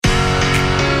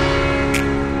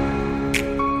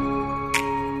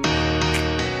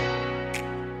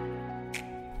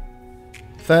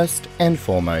First and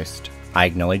foremost, I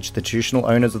acknowledge the traditional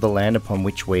owners of the land upon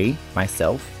which we,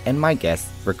 myself, and my guests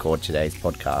record today's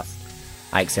podcast.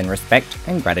 I extend respect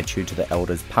and gratitude to the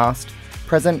elders past,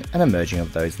 present, and emerging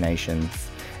of those nations,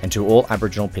 and to all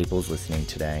Aboriginal peoples listening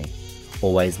today.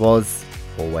 Always was,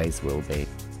 always will be.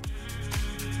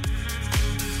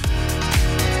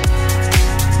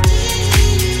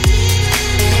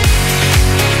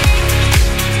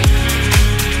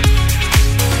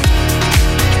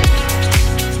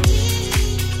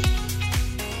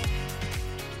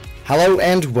 Hello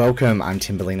and welcome, I'm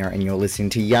Timberlina and you're listening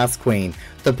to Yas Queen,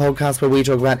 the podcast where we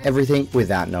talk about everything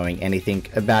without knowing anything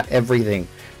about everything.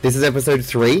 This is episode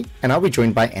 3 and I'll be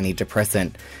joined by Annie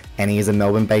Depressant. Annie is a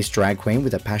Melbourne-based drag queen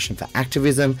with a passion for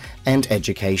activism and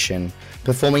education,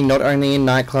 performing not only in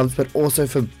nightclubs but also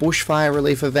for bushfire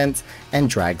relief events and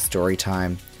drag story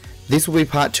time. This will be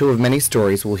part 2 of many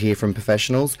stories we'll hear from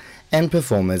professionals and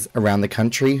performers around the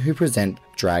country who present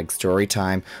drag story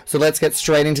time. So let's get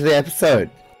straight into the episode.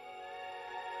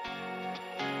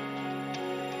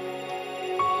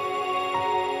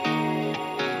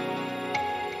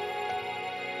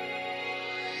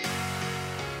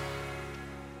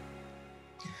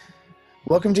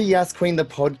 Welcome to Yas Queen, the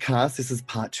podcast. This is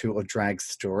part 2 of Drag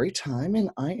Story Time, and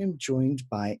I am joined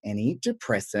by Annie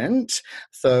Depressant.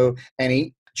 So,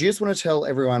 Annie, do you just want to tell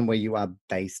everyone where you are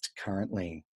based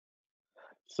currently?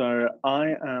 So,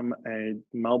 I am a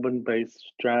Melbourne-based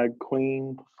drag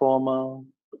queen, performer,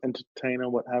 entertainer,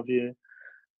 what have you,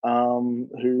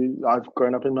 who I've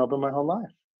grown up in Melbourne my whole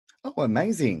life. Oh,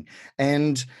 amazing.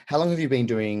 And how long have you been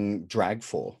doing drag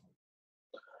for?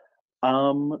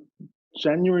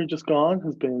 January just gone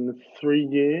has been 3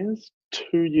 years,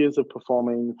 2 years of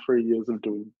performing, 3 years of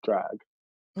doing drag.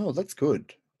 Oh, that's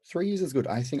good. 3 years is good.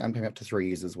 I think I'm coming up to 3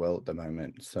 years as well at the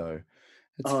moment, so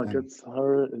it's fun.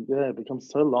 It becomes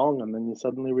so long and then you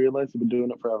suddenly realise you've been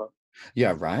doing it forever.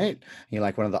 Yeah, right? You're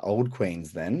like one of the old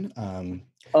queens then. I'm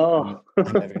Oh,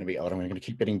 never going to be old. I'm going to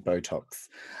keep getting Botox.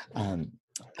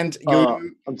 And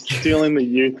I'm stealing the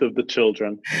youth of the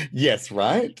children. Yes,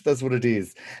 right? That's what it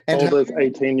is. And All those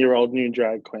 18-year-old new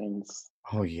drag queens.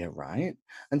 Oh, yeah, right.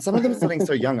 And some of them are starting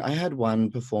so young. I had one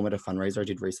perform at a fundraiser I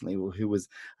did recently who was,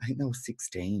 I think they were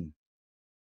 16.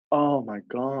 Oh my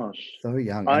gosh. So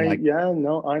young. I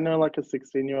know like a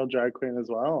 16-year-old drag queen as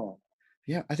well.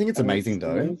 Yeah, I think it's And amazing it's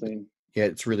though. amazing. Yeah,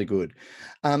 it's really good.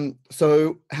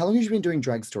 So how long have you been doing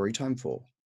drag story time for?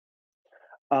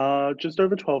 Just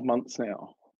over 12 months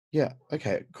now. Yeah,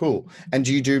 okay, cool. And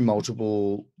do you do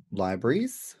multiple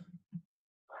libraries?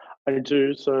 I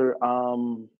do. So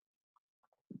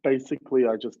basically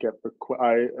I just get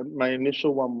my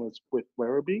initial one was with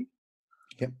Werribee.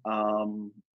 Yep.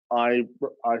 I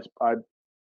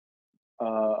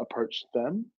approached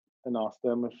them and asked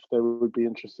them if they would be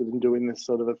interested in doing this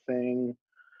sort of a thing.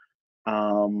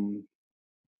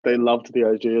 They loved the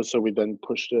idea, so we then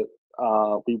pushed it.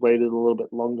 We waited a little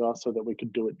bit longer so that we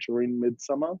could do it during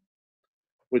Midsummer,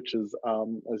 which is,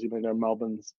 as you may know,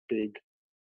 Melbourne's big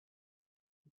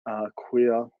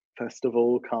queer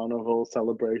festival, carnival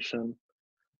celebration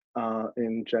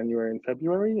in January and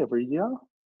February every year.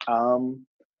 And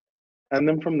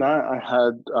then from that, I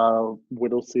had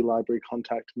Whittlesea Library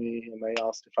contact me and they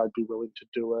asked if I'd be willing to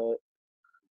do it.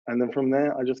 And then from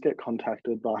there, I just get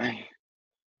contacted by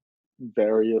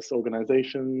various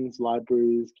organizations,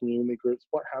 libraries, community groups,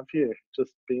 what have you,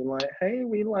 just being like, hey,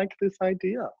 we like this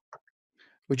idea.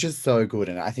 Which is so good.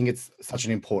 And I think it's such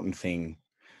an important thing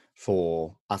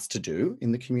for us to do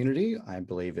in the community. I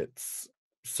believe it's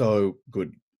so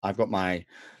good. I've got my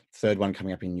 3rd one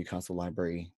coming up in Newcastle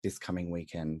Library this coming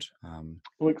weekend.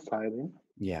 Exciting.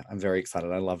 Yeah, I'm very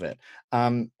excited. I love it.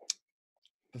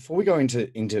 Before we go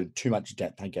into too much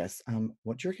depth, I guess,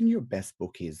 what do you reckon your best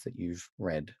book is that you've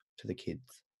read to the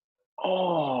kids?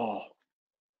 Oh,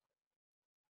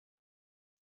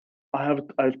 I have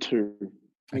 2.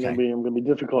 Okay. I'm gonna be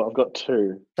difficult. I've got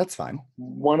 2. That's fine.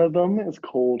 One of them is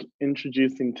called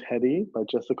Introducing Teddy by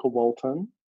Jessica Walton.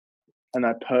 And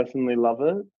I personally love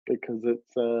it because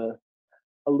it's a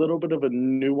little bit of a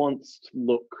nuanced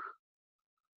look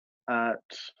at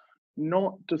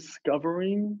not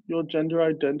discovering your gender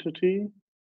identity,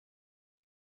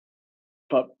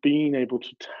 but being able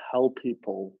to tell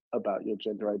people about your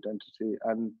gender identity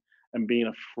and being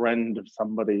a friend of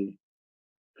somebody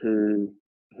who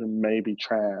may be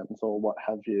trans or what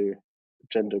have you,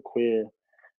 gender queer.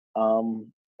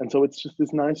 And so it's just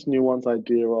this nice nuanced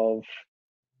idea of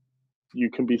you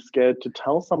can be scared to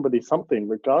tell somebody something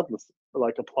regardless,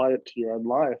 like apply it to your own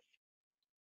life,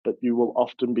 but you will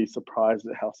often be surprised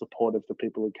at how supportive the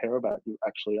people who care about you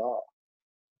actually are.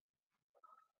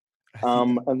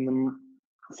 And then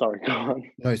Sorry, go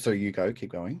on. No, so you go,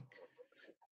 keep going.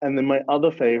 And then my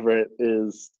other favorite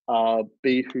is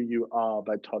Be Who You Are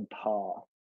by Todd Parr,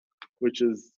 which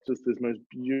is just this most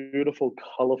beautiful,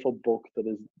 colorful book that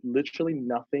is literally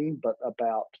nothing but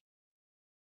about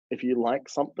if you like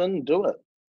something, do it.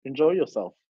 Enjoy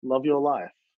yourself. Love your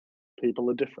life. People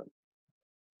are different.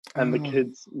 And the Oh,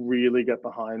 kids really get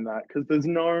behind that because there's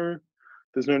no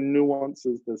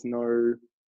nuances, there's no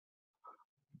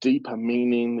deeper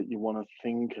meaning that you want to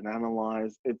think and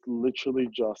analyze. It's literally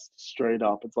just straight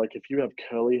up. It's like if you have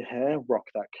curly hair, rock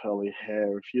that curly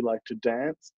hair. If you like to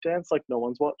dance, dance like no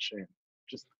one's watching.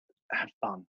 Just have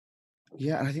fun.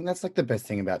 yeah, and I think that's like the best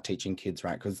thing about teaching kids,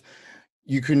 right? Because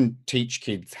you can teach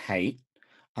kids hate,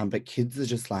 but kids are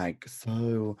just like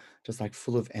so, just like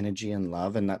full of energy and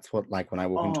love, and that's what like when I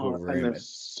walk into a Oh, and room, they're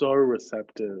so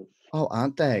receptive. oh,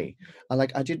 aren't they?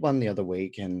 I did one the other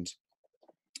week, and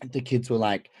the kids were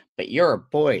like, "But you're a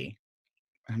boy."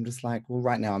 I'm just like, "Well,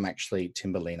 right now I'm actually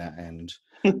Timberlina and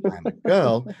I'm a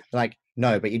girl." They're like,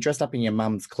 "No, but you dressed up in your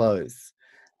mum's clothes."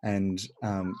 And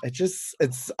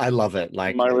I love it.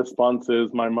 My response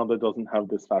is, my mother doesn't have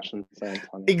this fashion sense,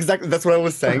 honey. Exactly, that's what I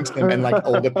was saying to them. And like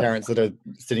all the parents that are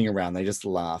sitting around, they just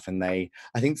laugh, and I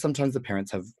think sometimes the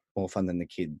parents have more fun than the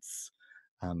kids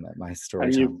at my story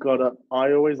And time. you've got to,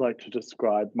 I always like to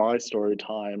describe my story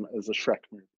time as a Shrek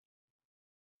movie.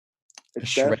 A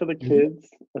It's there Shrek for the movie? kids,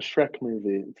 a Shrek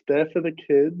movie. It's there for the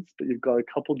kids, but you've got a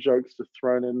couple jokes just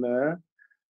thrown in there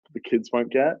that the kids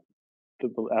won't get,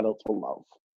 that the adults will love.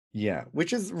 Yeah,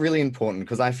 which is really important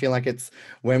because I feel like it's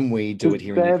when we do Because it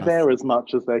here in they're Newcastle. there as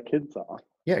much as their kids are.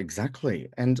 Yeah, exactly.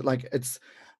 And like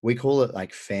we call it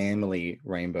like family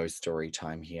rainbow story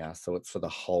time here. So it's for the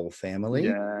whole family,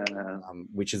 Yeah.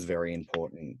 which is very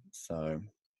important. So,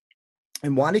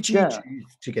 and why did you Yeah.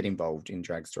 choose to get involved in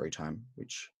drag story time?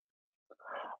 Which,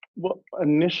 Well,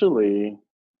 initially,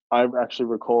 I actually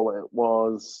recall it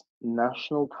was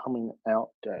National Coming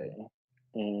Out Day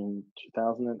in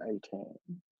 2018.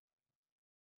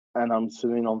 And I'm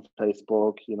sitting on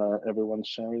Facebook, everyone's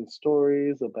sharing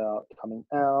stories about coming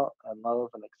out and love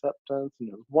and acceptance, and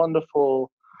it was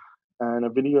wonderful. And a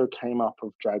video came up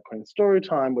of Drag Queen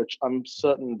Storytime, which I'm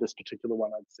certain this particular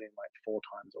one I'd seen like 4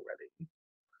 times already.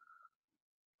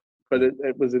 But yeah,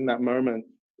 it was in that moment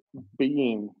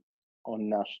being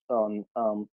on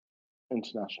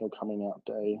International Coming Out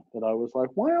Day that I was like,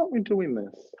 why aren't we doing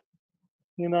this?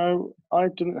 I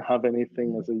didn't have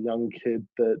anything as a young kid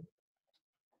that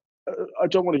I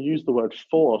don't want to use the word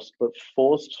forced, but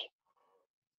forced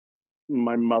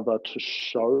my mother to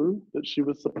show that she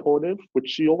was supportive, which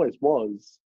she always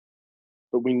was,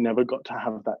 but we never got to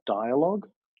have that dialogue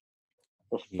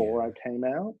before I yeah, came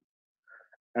out.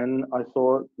 And I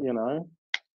thought,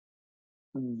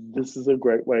 this is a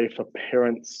great way for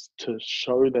parents to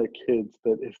show their kids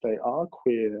that if they are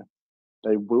queer,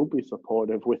 they will be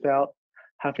supportive without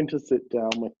having to sit down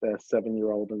with their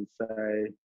 7-year-old and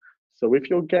say, so if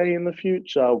you're gay in the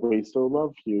future, we still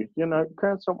love you.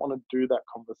 Parents don't want to do that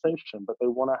conversation, but they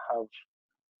want to have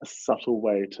a subtle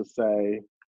way to say,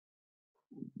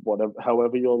 whatever,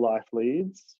 however your life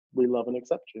leads, we love and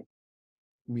accept you.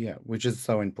 yeah, which is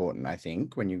so important, I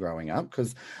think, when you're growing up.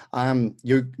 Because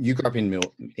you grew up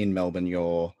in Melbourne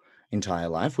your entire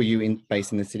life. Were you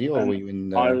based in the city or were And you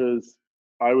in I the was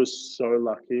I was so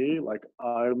lucky. Like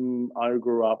I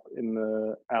grew up in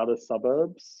the outer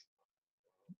suburbs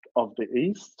of the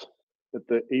east, but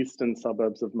the eastern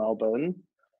suburbs of Melbourne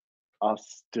are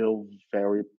still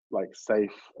very like safe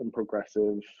and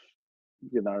progressive.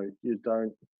 You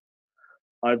don't.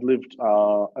 I've lived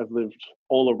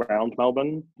all around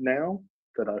Melbourne now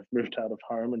that I've moved out of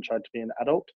home and tried to be an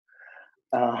adult.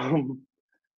 Um,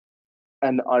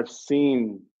 and I've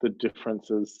seen the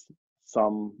differences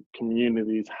some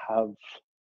communities have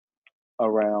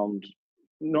around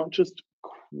not just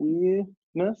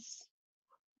queerness,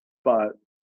 but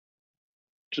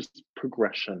just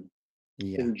progression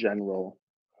yeah, in general,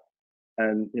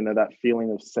 and that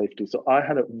feeling of safety. So I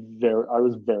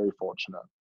was very fortunate.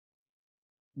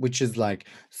 which is like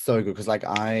so good because like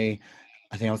I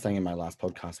think I was saying in my last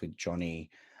podcast with Johnny,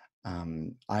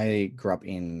 I grew up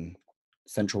in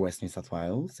central west New South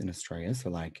Wales in Australia, so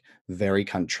like very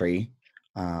country,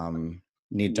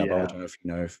 near Dubbo. I Yeah, don't know if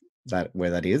you know if that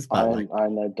where that is, I but like I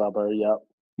know Dubbo. Yep.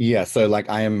 yeah, so like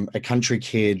I am a country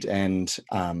kid, and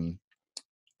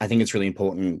I think it's really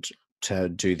important to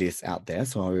do this out there.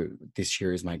 So this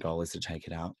year is my goal is to take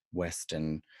it out west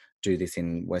and do this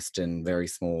in western, very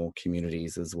small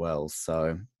communities as well.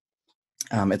 So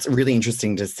it's really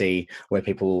interesting to see where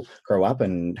people grow up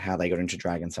and how they got into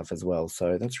drag and stuff as well.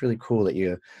 So that's really cool that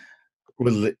you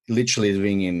were literally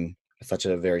living in such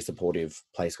a very supportive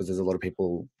place, because there's a lot of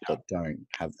people that don't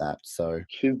have that. So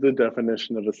She's the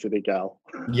definition of a city gal.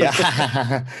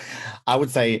 yeah, I would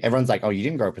say everyone's like, oh, you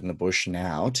didn't grow up in the bush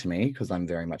now to me, because I'm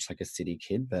very much like a city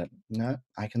kid, but no,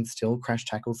 I can still crash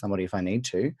tackle somebody if I need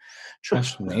to.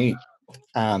 Trust me.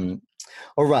 All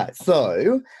right.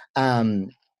 So,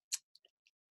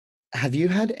 have you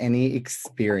had any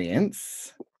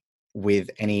experience with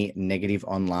any negative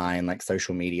online, like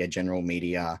social media, general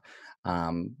media,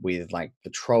 with like the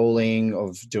trolling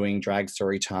of doing drag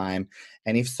story time?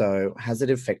 And if so, has it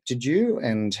affected you,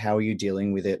 and how are you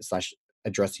dealing with it slash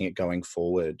addressing it going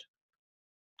forward?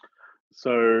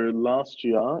 So last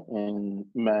year in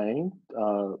May,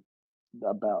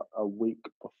 about a week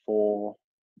before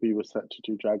we were set to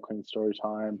do Drag Queen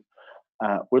Storytime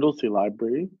at Whittlesea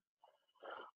Library,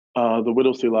 the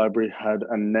Whittlesea Library had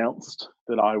announced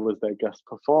that I was their guest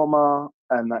performer,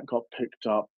 and that got picked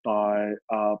up by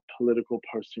Political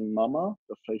Posting Mama,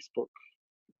 the Facebook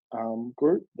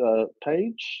group, the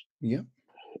page. Yeah.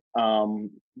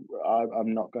 I'm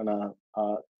not gonna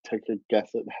take a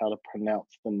guess at how to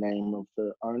pronounce the name of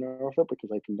the owner of it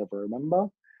because I can never remember,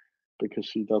 because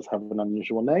she does have an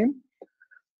unusual name.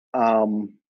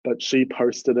 But she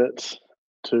posted it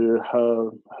to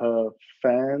her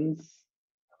fans,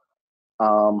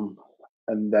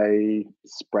 and they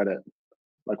spread it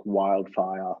like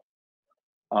wildfire.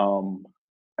 And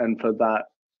for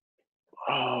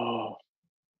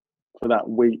that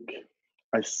week,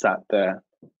 I sat there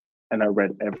and I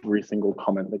read every single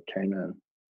comment that came in.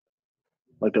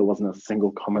 Like there wasn't a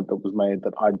single comment that was made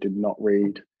that I did not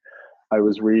read. I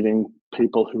was reading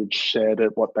people who had shared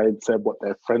it, what they'd said, what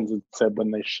their friends had said when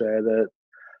they shared it.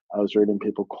 I was reading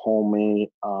people call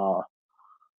me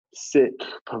sick,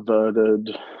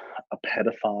 perverted, a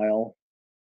pedophile,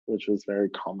 which was very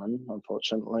common,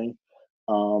 unfortunately.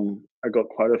 I got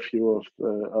quite a few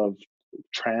of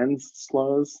trans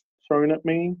slurs thrown at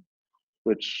me,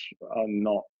 which are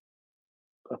not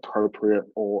appropriate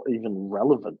or even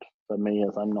relevant for me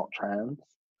as I'm not trans.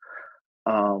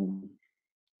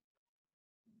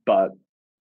 But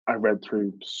I read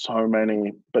through so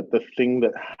many. But the thing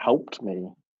that helped me,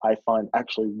 I find,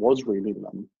 actually was reading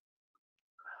them,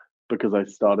 because I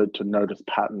started to notice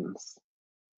patterns,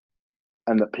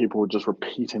 and that people were just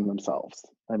repeating themselves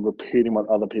and repeating what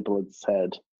other people had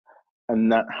said.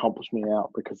 And that helped me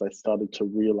out because I started to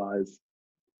realize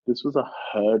this was a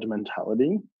herd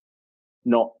mentality,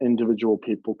 not individual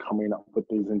people coming up with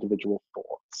these individual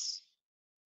thoughts.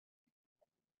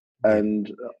 Yeah.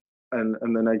 And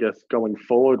then I guess going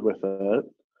forward with it,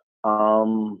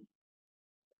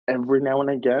 every now and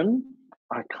again,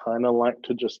 I kind of like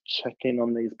to just check in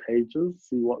on these pages,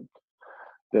 see what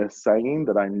they're saying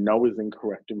that I know is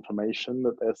incorrect information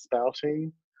that they're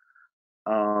spouting,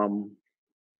 and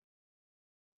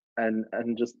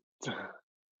just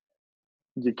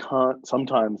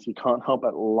sometimes you can't help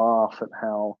but laugh at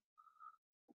how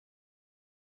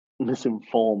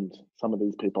misinformed some of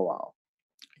these people are.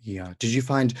 Yeah. Did you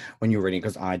find when you were reading,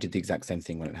 because I did the exact same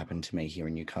thing when it happened to me here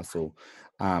in Newcastle,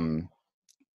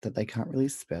 that they can't really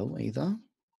spell either?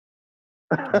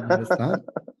 Did you notice that?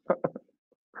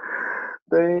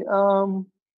 They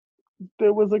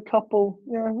there was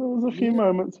there was a few Yeah.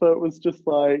 moments where it was just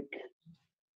like,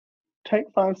 take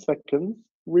 5 seconds,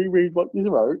 reread what you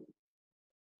wrote,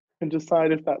 and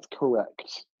decide if that's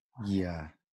correct. Yeah.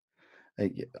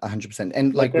 100%.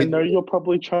 And Like, like I with, know you're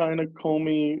probably trying to call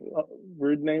me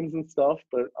rude names and stuff,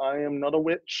 but I am not a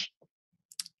witch.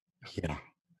 yeah.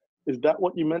 Is that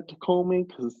what you meant to call me?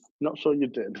 Because not sure you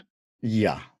did.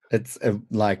 Yeah. It's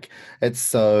like, it's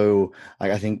so,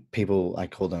 like, I think people, I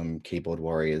call them keyboard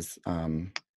warriors.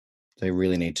 They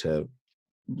really need to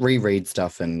reread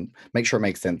stuff and make sure it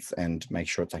makes sense, and make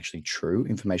sure it's actually true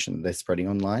information that they're spreading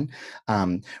online.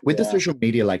 With the Yeah. social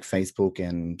media like Facebook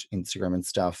and Instagram and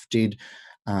stuff,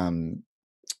 um,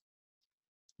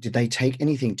 did they take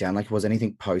anything down? Like, was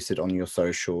anything posted on your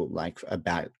social, like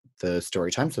about the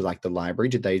story time? So, like the library,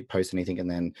 did they post anything and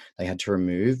then they had to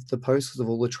remove the posts because of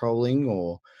all the trolling,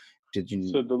 or did you?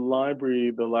 So the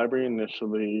library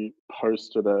initially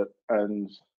posted it,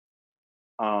 and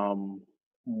um,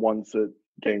 once it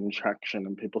gained traction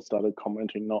and people started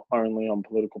commenting not only on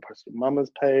Political Posting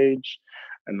Mama's page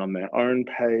and on their own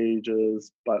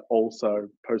pages, but also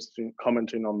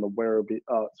commenting on the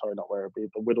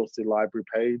the Whittlesea Library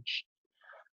page.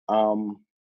 Um,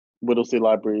 Whittlesea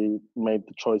Library made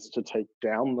the choice to take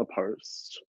down the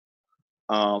post,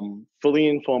 fully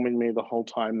informing me the whole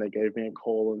time. They gave me a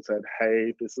call and said,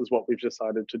 "Hey, this is what we've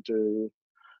decided to do,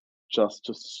 just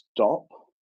to stop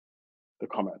the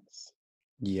comments."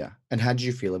 Yeah. And how did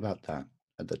you feel about that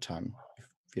at the time,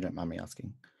 if you don't mind me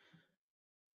asking?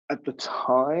 At the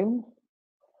time,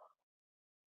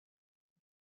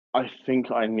 I think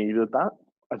I needed that.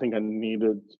 I think I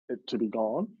needed it to be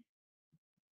gone.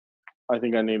 I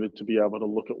think I needed to be able to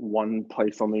look at one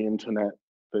place on the internet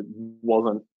that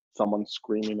wasn't someone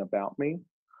screaming about me.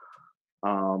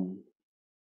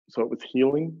 So it was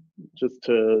healing just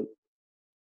to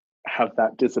have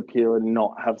that disappear and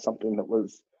not have something that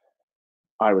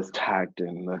I was tagged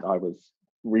in, that I was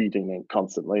reading it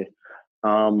constantly.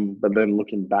 But then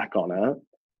looking back on it,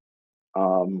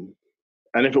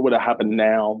 and if it would have happened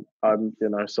now, I'm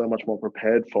so much more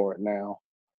prepared for it now.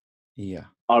 Yeah.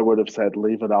 I would have said,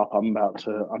 leave it up. I'm about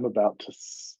to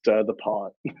stir the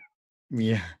pot.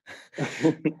 Yeah.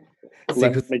 See,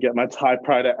 Let me get my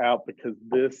typewriter out because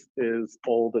this is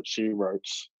all that she wrote.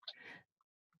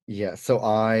 yeah, so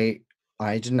I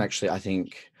didn't actually, I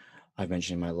think I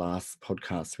mentioned in my last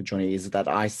podcast with Johnny is that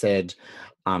I said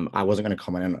I wasn't going to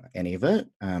comment on any of it.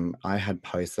 I had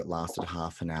posts that lasted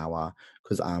half an hour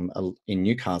because in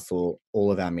Newcastle,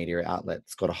 all of our media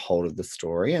outlets got a hold of the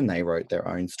story and they wrote their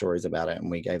own stories about it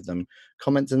and we gave them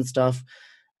comments and stuff.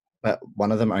 But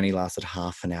one of them only lasted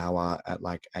half an hour at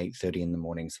like 8:30 in the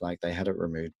morning. So like they had it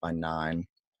removed by 9. And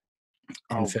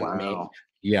Oh for me, wow.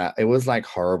 yeah, it was like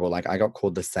horrible. Like I got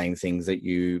called the same things that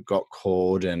you got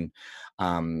called. And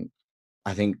um,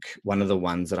 I think one of the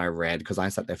ones that I read, because I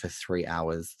sat there for 3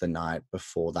 hours the night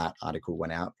before that article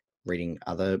went out, reading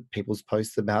other people's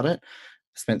posts about it.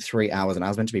 Spent 3 hours and I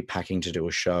was meant to be packing to do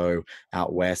a show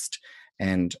out west.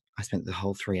 And I spent the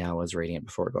whole 3 hours reading it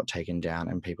before it got taken down,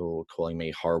 and people were calling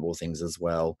me horrible things as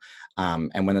well.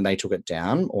 And when they took it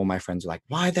down, all my friends were like,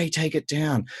 why'd they take it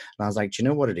down? And I was like, do you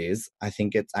know what it is? I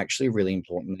think it's actually really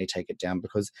important they take it down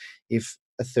because if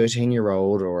a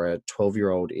 13-year-old or a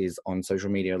 12-year-old is on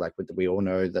social media, like we all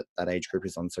know that that age group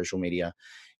is on social media,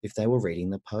 if they were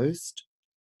reading the post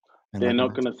and They're like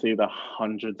not going to see the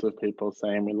hundreds of people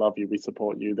saying, we love you, we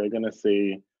support you. They're going to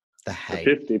see the the hate.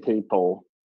 50 people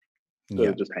that are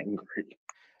Yeah. just angry.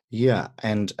 Yeah,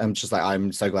 and I'm just like,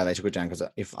 I'm so glad they took it down because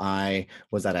if I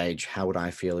was that age, how would I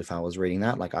feel if I was reading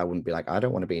that? Like, I wouldn't be like, I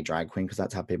don't want to be a drag queen because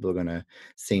that's how people are going to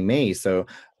see me. So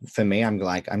for me, I'm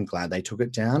glad they took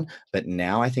it down. But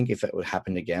now I think if it would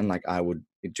happen again, like I would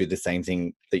do the same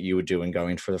thing that you would do and go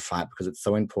in for the fight because it's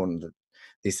so important that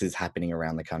this is happening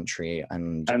around the country.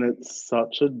 And it's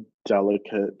such a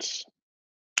delicate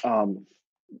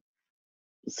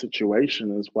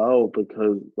situation as well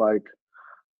because like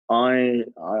I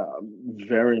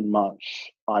very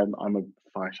much I'm a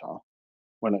fighter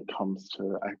when it comes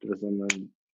to activism and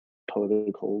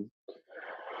political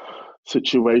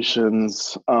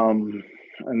situations,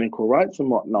 and equal rights and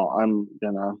whatnot.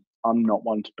 I'm not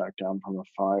one to back down from a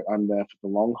fight. I'm there for the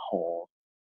long haul.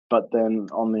 But then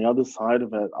on the other side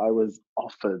of it, I was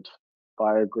offered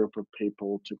by a group of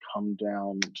people to come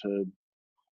down to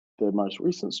the most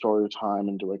recent story time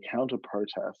and do a counter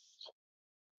protest.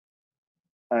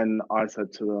 And I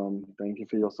said to them, thank you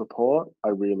for your support. I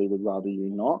really would rather you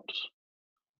not,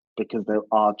 because there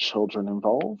are children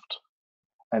involved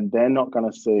and they're not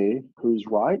going to see who's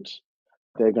right.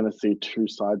 They're going to see two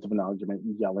sides of an argument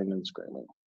yelling and screaming.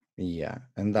 yeah,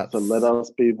 and So let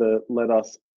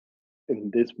us in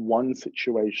this one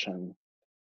situation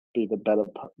be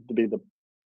the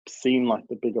seen like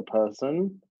the bigger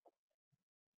person,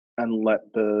 and let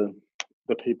the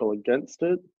people against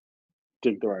it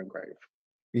dig their own grave.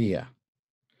 yeah.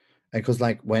 Because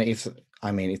like if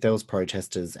there was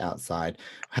protesters outside,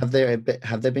 have there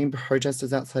been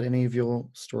protesters outside any of your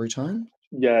story time?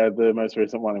 Yeah, the most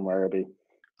recent one in Werribee.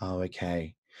 Oh,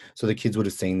 okay. So the kids would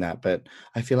have seen that, but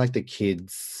I feel like the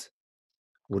kids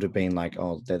would have been like,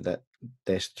 oh,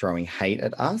 they're throwing hate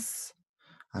at us.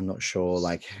 I'm not sure,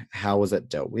 like, how was it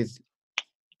dealt with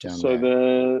down So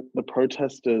there? the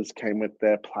protesters came with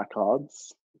their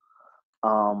placards.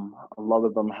 A lot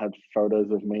of them had photos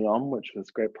of me on, which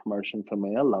was great promotion for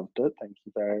me. I loved it. Thank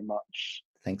you very much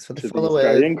Thanks for the to the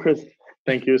followers.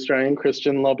 Thank you, Australian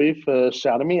Christian Lobby, for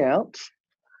shouting me out.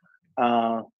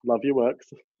 Love your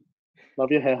works. Love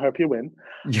your hair. Hope you win.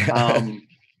 Yeah.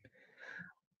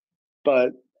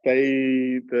 But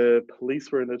the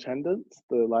police were in attendance.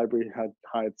 The library had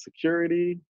hired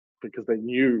security because they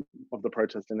knew of the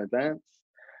protest in advance.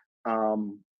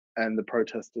 And the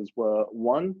protesters were,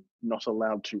 one, not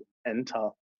allowed to enter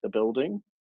the building.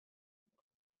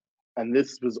 And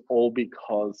this was all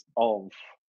because of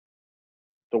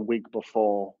the week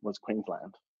before was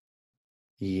Queensland.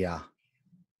 Yeah.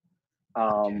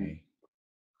 Um, Okay.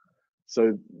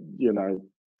 so, you know,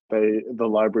 the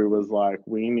library was like,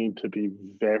 we need to be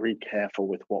very careful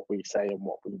with what we say and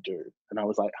what we do. And I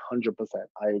was like, 100%,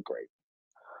 I agree.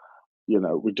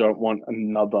 We don't want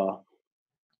another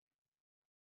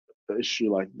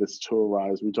issue like this to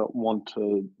arise. We don't want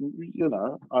to,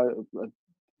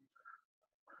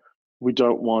 we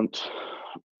don't want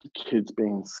kids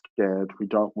being scared. We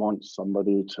don't want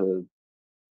somebody to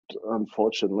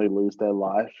unfortunately lose their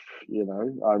life.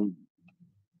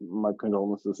 My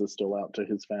condolences are still out to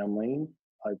his family.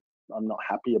 I'm not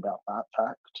happy about that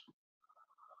fact.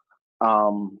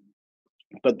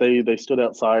 But they stood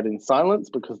outside in silence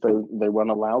because they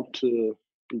weren't allowed to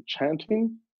be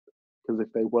chanting, because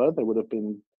if they were, they would have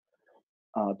been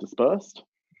dispersed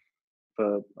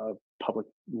for a public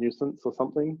nuisance or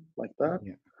something like that.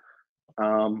 Yeah.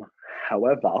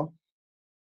 However,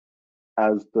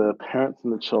 as the parents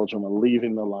and the children were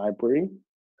leaving the library,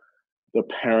 the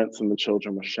parents and the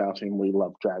children were shouting, "We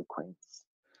love drag queens."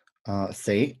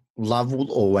 See, love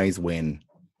will always win.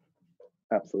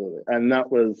 Absolutely. And that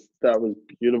was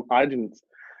beautiful. I didn't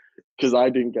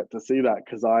get to see that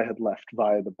because I had left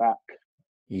via the back.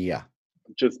 Yeah.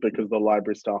 Just because the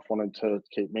library staff wanted to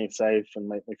keep me safe and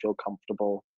make me feel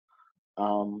comfortable.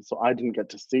 So I didn't get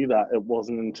to see that. It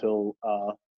wasn't until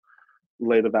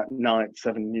later that night,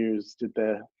 7 News did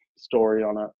their story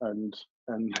on it, and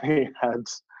they had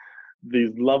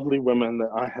these lovely women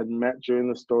that I had met during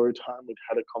the story time. We'd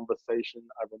had a conversation.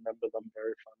 I remember them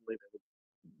very fondly. They were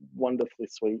wonderfully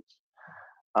sweet.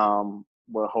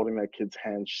 Were holding their kids'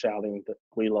 hands, shouting that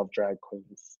we love drag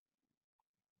queens.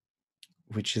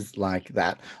 Which is like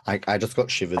that. I just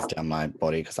got shivers down my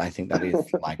body because I think that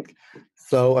is like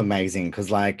so amazing,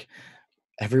 because like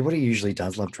everybody usually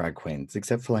does love drag queens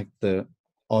except for like the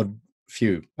odd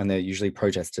few, and they're usually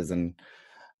protesters and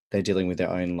they're dealing with their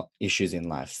own issues in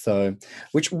life. So,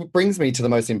 which brings me to the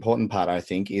most important part, I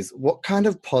think, is what kind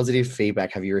of positive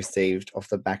feedback have you received off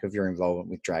the back of your involvement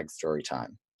with Drag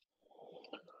Storytime?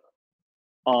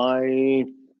 I've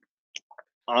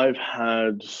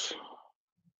had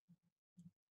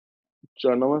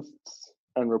journalists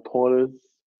and reporters,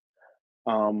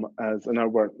 and I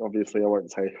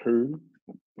won't say who,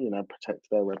 protect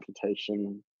their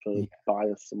reputation for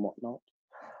bias and whatnot.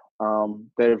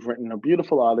 They've written a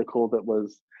beautiful article that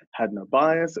had no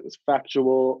bias. It was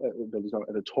factual. There was no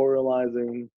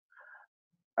editorializing.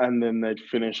 And then they'd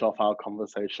finish off our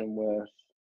conversation with,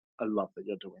 "I love that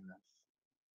you're doing this."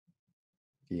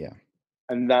 Yeah.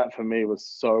 And that for me was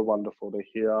so wonderful to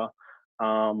hear.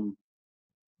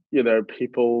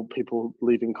 People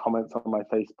leaving comments on my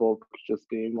Facebook just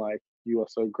being like, "You are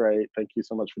so great. Thank you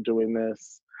so much for doing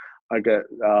this." I get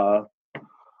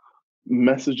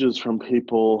messages from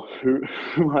people who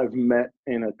I've met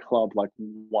in a club like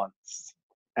once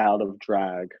out of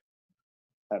drag,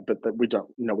 but that we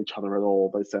don't know each other at all.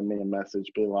 They send me a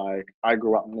message, be like, "I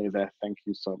grew up near there. Thank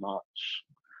you so much."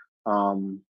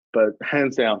 But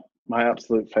hands down, my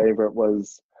absolute favorite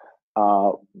was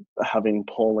having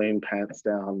Pauline Pants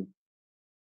Down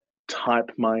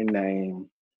type my name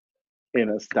in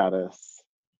a status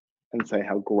and say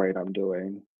how great I'm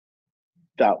doing.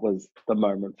 That was the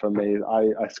moment for me.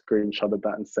 I screenshotted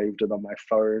that and saved it on my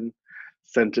phone,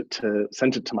 sent it to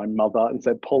my mother and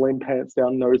said, "Pauline Pants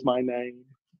Down knows my name."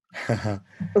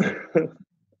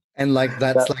 And like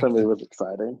that's that for me was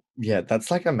exciting. Yeah,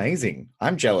 that's like amazing.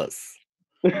 I'm jealous.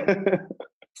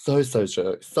 So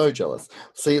jealous.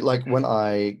 See, like when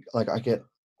I've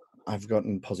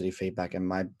gotten positive feedback, and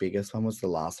my biggest one was the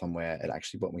last one where it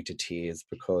actually brought me to tears,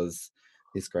 because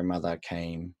this grandmother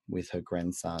came with her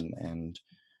grandson and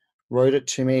wrote it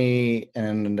to me,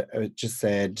 and it just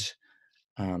said,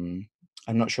 I'm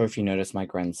not sure if you noticed my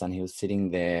grandson, he was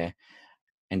sitting there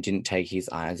and didn't take his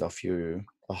eyes off you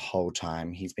the whole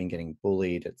time. He's been getting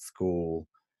bullied at school,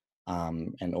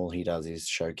 and all he does is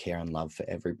show care and love for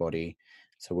everybody.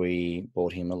 So we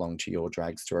brought him along to your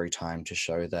Drag Storytime to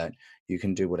show that you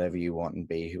can do whatever you want and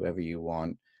be whoever you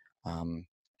want, and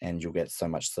you'll get so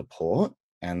much support.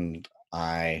 And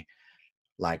I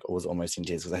was almost in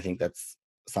tears, because I think that's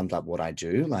sums up what I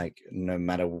do. Like, no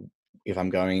matter if I'm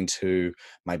going to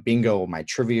my bingo or my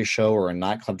trivia show or a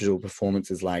nightclub to do a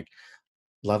performance, is like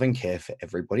love and care for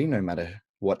everybody, no matter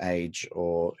what age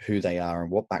or who they are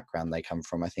and what background they come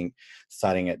from. I think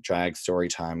starting at Drag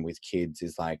Storytime with kids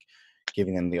is like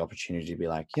giving them the opportunity to be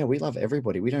like, yeah, we love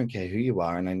everybody. We don't care who you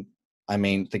are. And I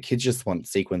mean, the kids just want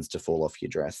sequins to fall off your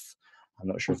dress. I'm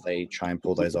not sure if they try and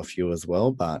pull those off you as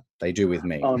well, but they do with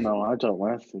me. Oh no, I don't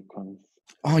wear sequins.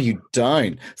 Oh, you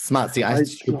don't? Smart. See, I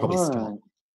should probably stop.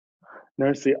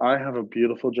 No, see, I have a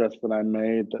beautiful dress that I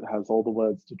made that has all the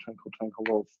words to Twinkle Twinkle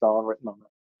Little Star written on it.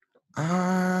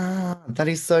 Ah, that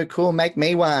is so cool. Make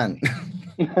me one.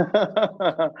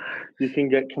 You can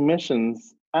get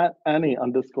commissions at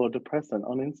Annie_depressant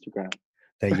on Instagram.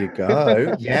 There you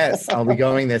go. Yes, I'll be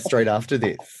going there straight after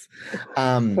this.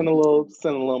 Send a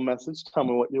little message. Tell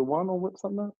me what you want. I'll whip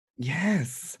something up.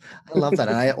 Yes, I love that.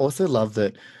 And I also love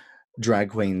that drag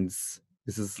queens,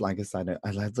 this is like a side note,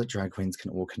 I love that drag queens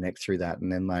can all connect through that.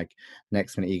 And then like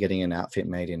next minute you're getting an outfit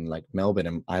made in like Melbourne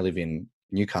and I live in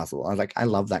Newcastle. I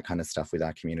love that kind of stuff with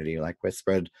our community. Like we're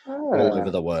spread all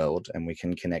over the world and we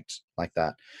can connect like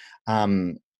that.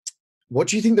 What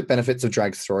do you think the benefits of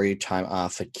drag story time are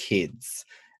for kids?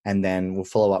 And then we'll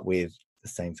follow up with the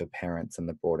same for parents and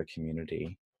the broader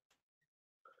community.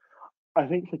 I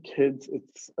think for kids,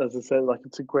 it's, as I said, like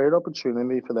it's a great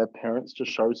opportunity for their parents to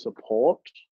show support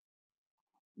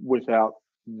without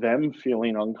them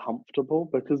feeling uncomfortable,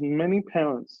 because many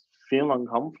parents feel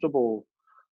uncomfortable,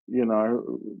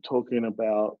 talking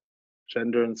about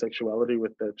gender and sexuality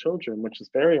with their children, which is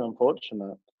very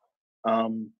unfortunate.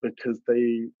 Because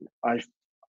I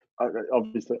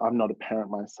obviously I'm not a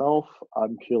parent myself.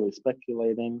 I'm purely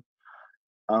speculating.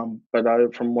 But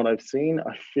from what I've seen,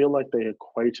 I feel like they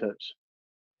equate it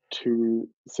to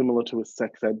similar to a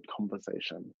sex ed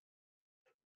conversation,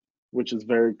 which is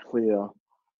very clear.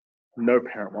 No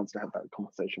parent wants to have that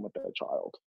conversation with their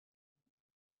child.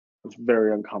 It's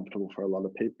very uncomfortable for a lot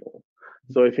of people.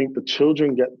 So I think the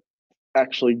children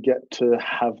actually get to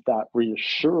have that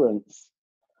reassurance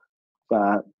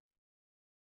that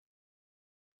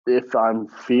if I'm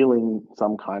feeling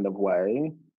some kind of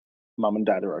way, mum and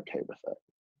dad are okay with it.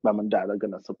 Mum and dad are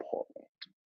going to support me.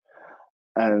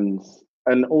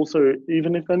 And also,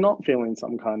 even if they're not feeling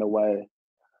some kind of way,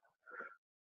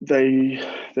 they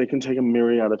can take a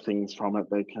myriad of things from it.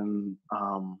 They can,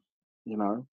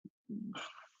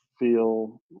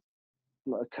 feel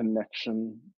a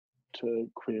connection to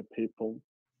queer people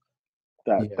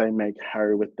that they may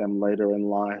carry with them later in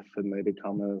life, and they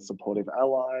become a supportive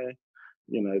ally.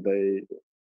 And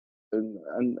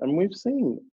we've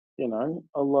seen,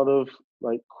 a lot of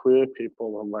like queer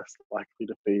people are less likely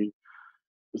to be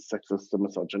sexist and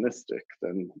misogynistic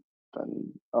than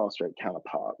our straight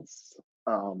counterparts.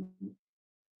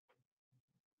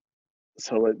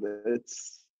 So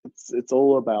it's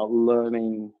all about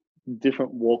learning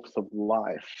different walks of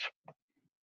life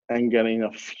and getting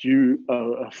a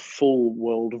full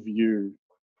world view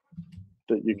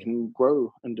that you can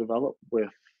grow and develop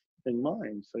with in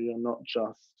mind. So you're not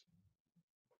just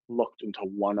locked into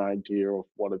one idea of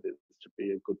what it is to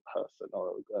be a good person or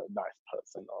a nice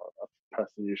person or a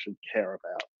person you should care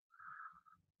about.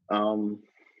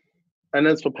 And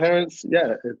as for parents,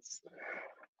 it's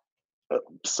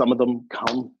some of them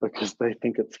come because they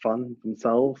think it's fun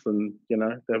themselves, and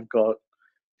they've got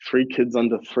 3 kids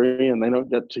under 3 and they don't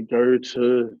get to go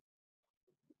to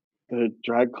the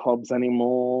drag clubs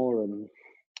anymore, and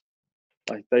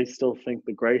like they still think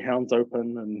the Greyhound's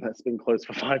open and that's been closed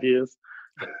for 5 years.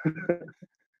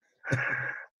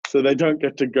 So they don't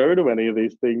get to go to any of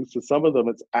these things. So some of them,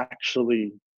 it's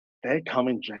actually, they're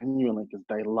coming genuinely because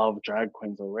they love drag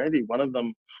queens already. One of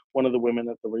the women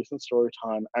at the recent story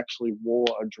time actually wore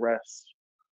a dress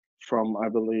from, I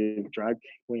believe, drag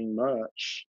queen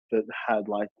merch that had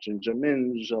like Ginger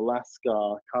Minj,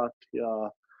 Alaska, Katya,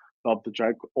 Bob the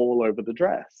Drag all over the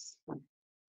dress.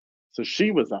 So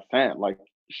she was a fan. Like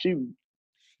she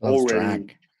Loves already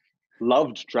drag.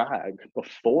 loved drag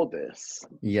before this.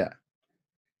 Yeah.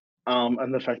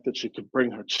 And the fact that she could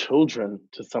bring her children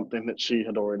to something that she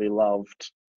had already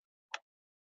loved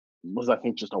was, I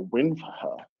think, just a win for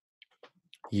her.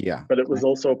 Yeah. But it was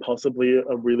also possibly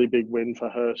a really big win for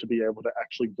her to be able to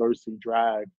actually go see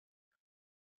drag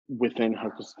within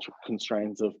her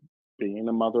constraints of being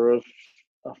a mother of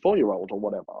a 4-year-old or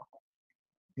whatever.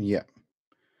 Yeah.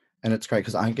 And it's great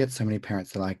because I get so many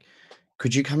parents that are like,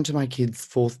 could you come to my kid's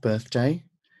 4th birthday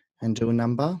and do a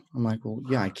number? I'm like, well,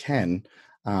 yeah, I can.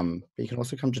 But you can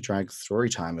also come to drag story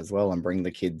time as well and bring the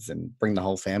kids and bring the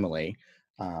whole family.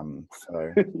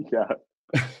 So yeah.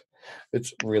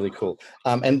 It's really cool.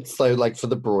 And so like for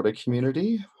the broader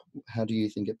community, how do you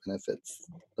think it benefits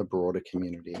the broader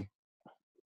community?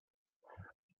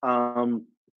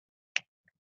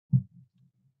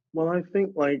 Well, I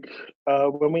think like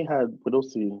when we had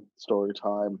Whittlesea story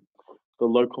time, the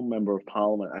local member of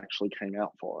parliament actually came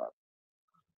out for it,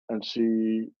 and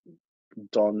she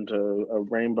donned a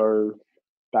rainbow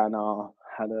banner,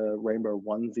 had a rainbow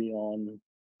onesie on,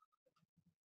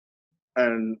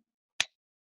 and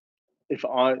if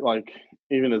I like,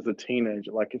 even as a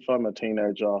teenager, like if I'm a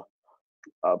teenager,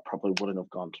 I probably wouldn't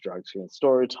have gone to drag queen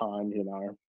story time.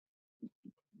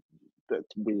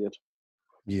 That's weird.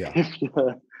 Yeah. If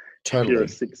you're Totally. a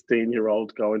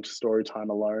 16-year-old going to story time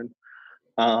alone.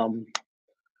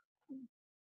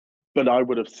 But I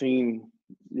would have seen,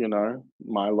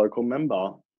 my local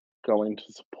member going to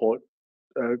support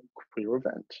a queer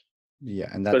event, Yeah,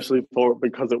 and that's especially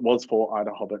because it was for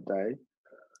Ida Hobbit Day.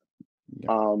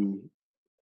 yeah.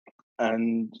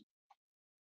 And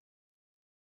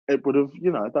it would have,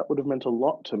 that would have meant a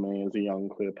lot to me as a young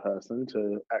queer person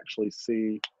to actually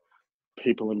see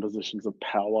people in positions of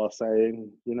power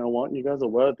saying, you know what, you guys are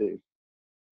worthy.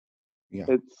 Yeah.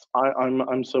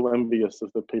 I'm so envious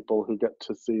of the people who get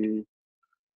to see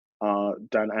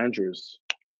Dan Andrews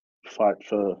fight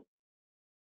for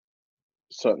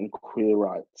certain queer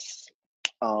rights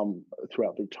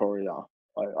throughout Victoria.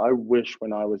 I wish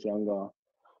when I was younger,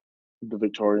 the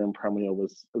Victorian Premier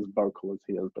was as vocal as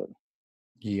he has been.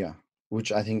 Yeah,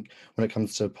 which I think when it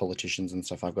comes to politicians and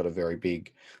stuff, I've got a very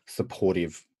big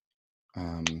supportive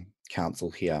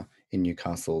council here in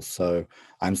Newcastle. So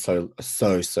I'm so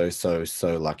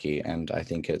lucky, and I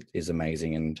think it is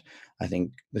amazing. And I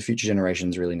think the future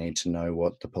generations really need to know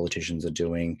what the politicians are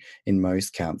doing in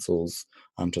most councils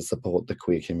to support the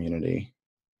queer community.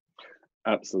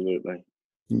 Absolutely.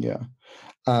 Yeah.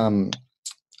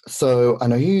 So I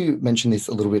know you mentioned this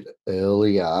a little bit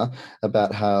earlier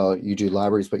about how you do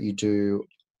libraries, but you do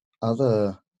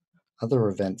other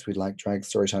events with like drag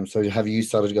story time. So have you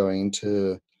started going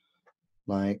to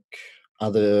like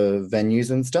other venues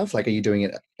and stuff? Like, are you doing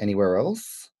it anywhere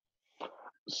else?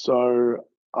 So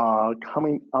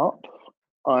coming up,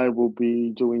 I will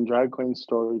be doing Drag Queen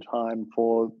Story Time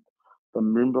for the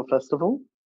Moomba Festival,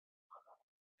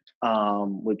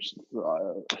 which is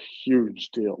a huge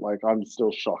deal. Like, I'm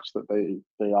still shocked that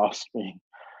they asked me.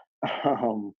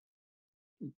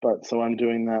 But so I'm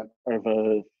doing that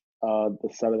over the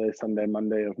Saturday, Sunday,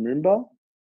 Monday of Moomba.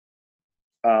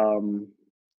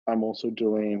 I'm also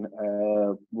doing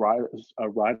a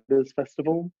writers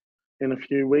festival in a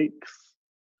few weeks.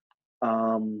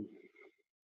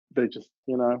 They just,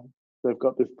 they've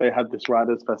got this. They had this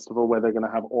writers festival where they're going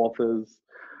to have authors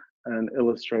and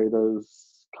illustrators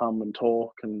come and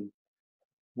talk and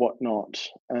whatnot.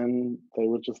 And they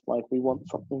were just like, we want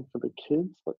something for the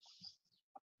kids. Let's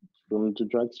do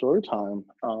drag story time.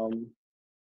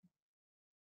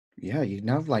 Yeah, you're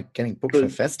now like getting booked for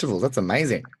festivals. That's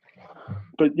amazing.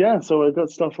 But yeah, so I got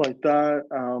stuff like that.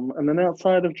 And then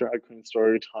outside of Drag Queen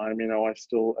Story Time, I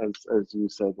still, as you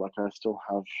said, like I still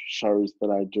have shows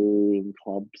that I do in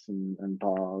clubs and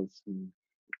bars and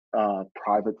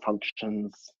private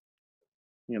functions.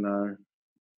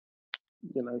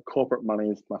 Corporate money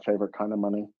is my favorite kind of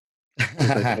money.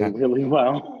 They pay really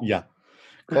well. Yeah.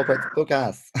 Corporate book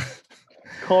us.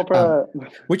 Corporate.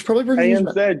 Which probably brings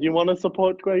ANZ, you want to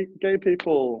support gay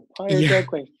people? Hire a drag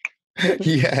queen.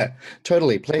 Yeah,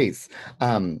 totally, please.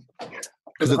 Because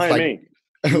it's like me.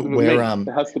 where it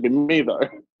has to be me though.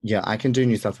 Yeah, I can do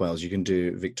New South Wales. You can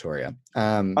do Victoria.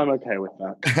 I'm okay with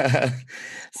that.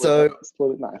 So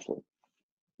split it nicely.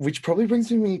 Which probably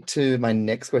brings me to my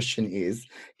next question is,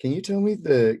 can you tell me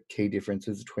the key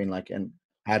differences between like an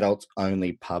adult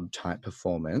only pub type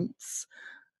performance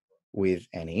with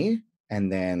any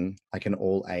and then like an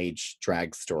all age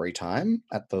drag story time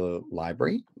at the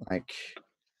library? Like,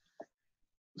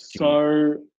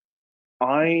 so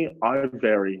I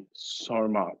vary so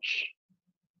much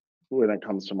when it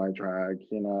comes to my drag.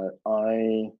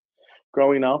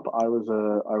 Growing up, I was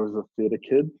a theatre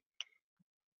kid.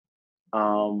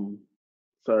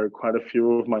 So quite a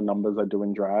few of my numbers I do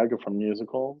in drag are from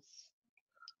musicals.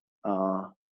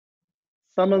 Some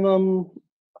of them,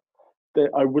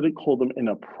 I wouldn't call them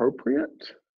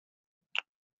inappropriate,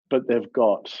 but they've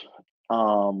got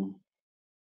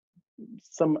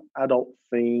some adult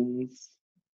themes.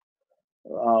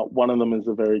 One of them is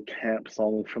a very camp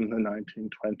song from the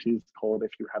 1920s called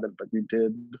If You Hadn't But You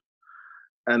Did.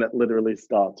 And it literally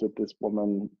starts with this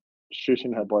woman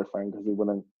shooting her boyfriend because he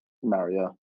wouldn't marry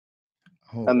her.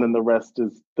 Oh. And then the rest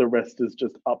is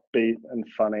just upbeat and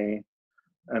funny,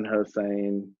 and her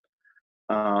saying,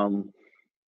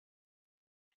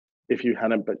 if you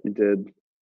hadn't but you did,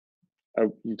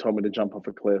 you told me to jump off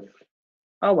a cliff.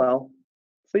 Oh well,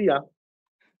 see ya.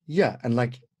 Yeah, and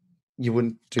like you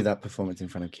wouldn't do that performance in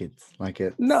front of kids. Like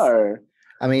it. No.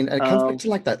 I mean, it comes back to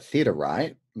like that theatre,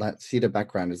 right? That theatre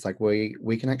background is like we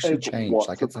can actually change. What's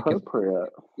like it's appropriate.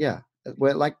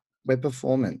 We're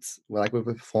performance. We're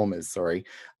performers, sorry.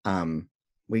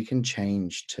 We can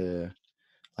change to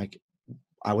like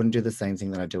I wouldn't do the same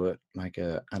thing that I do at like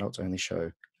a adults only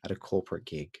show at a corporate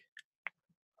gig.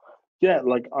 Yeah,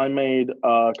 like I made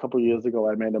a couple of years ago,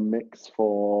 I made a mix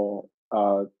for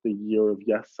the Year of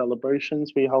Yes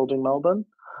celebrations we held in Melbourne.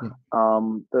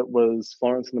 That was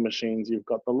Florence and the Machine's You've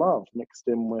Got the Love mixed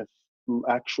in with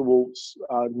actual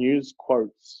news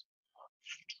quotes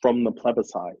from the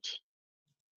plebiscite.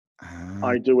 Ah,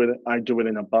 I do it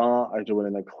in a bar. I do it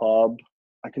in a club.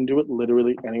 I can do it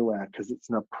literally anywhere because it's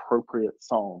an appropriate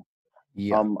song.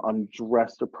 yeah, I'm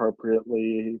dressed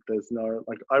appropriately. There's no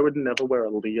like I would never wear a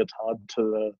leotard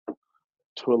to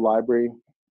a library.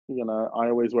 You know, I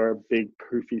always wear a big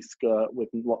poofy skirt with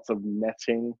lots of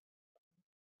netting.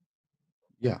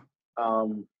 yeah,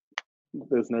 Um,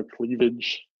 there's no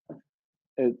cleavage.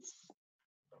 It's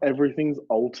everything's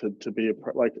altered to be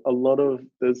like a lot of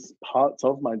there's parts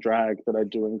of my drag that I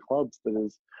do in clubs that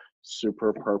is super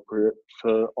appropriate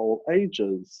for all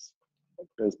ages.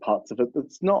 There's parts of it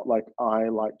that's not like I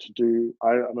like to do.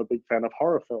 I'm a big fan of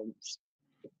horror films,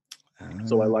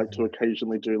 so I ah, like to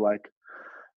occasionally do like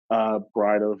a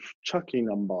Bride of Chucky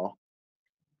number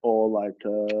or like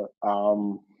a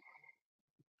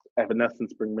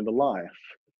Evanescence Bring Me to Life,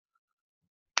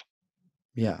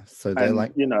 yeah. So they're and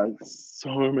like, you know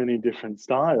so many different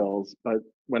styles. But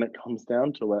when it comes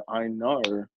down to it, I know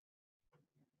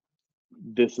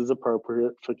this is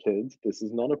appropriate for kids, this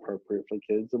is not appropriate for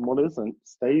kids, and what isn't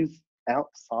stays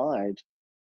outside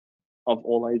of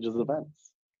all ages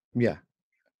events. yeah,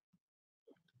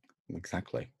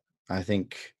 exactly. I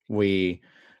think we're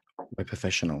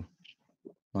professional.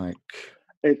 Like,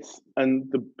 It's and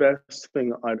the best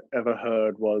thing I'd ever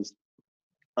heard was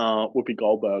Whoopi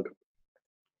Goldberg.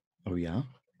 oh yeah,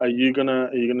 Are you gonna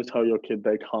tell your kid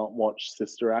they can't watch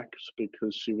Sister Act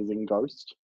because she was in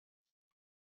Ghost?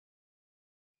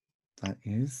 that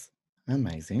is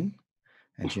amazing.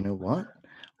 And you know what?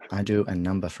 I do a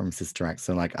number from Sister Act,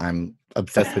 so like I'm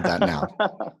obsessed with that now.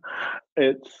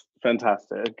 It's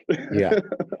fantastic. Yeah.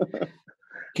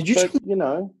 Could you But tell me? you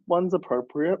know, one's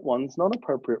appropriate, one's not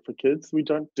appropriate for kids. We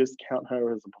don't discount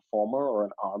her as a performer or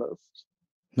an artist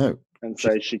No, and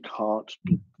she's say she can't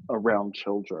be around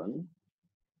children.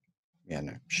 yeah,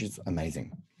 no, she's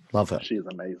amazing. Love her. She's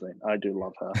amazing. I do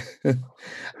love her.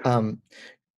 um,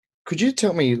 could you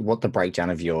tell me what the breakdown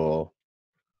of your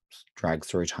drag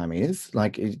story time is?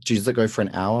 Like, does it go for an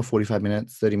hour, 45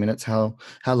 minutes, 30 minutes? How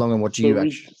long and what do So you we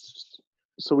actually?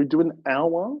 so we do an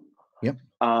hour, Yep.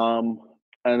 um,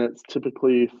 and it's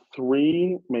typically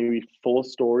three, maybe four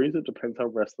stories. It depends how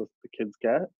restless the kids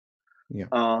get. Yeah.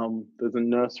 There's a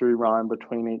nursery rhyme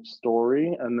between each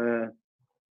story, and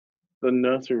the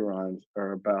nursery rhymes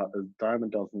are about as dime a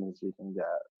dozen as you can get.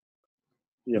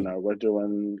 You Yeah. know, we're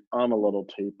doing I'm a Little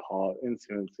Teapot,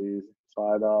 Instances,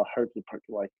 Cider, Hokey Pokey.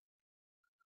 Like,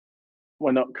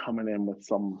 we're not coming in with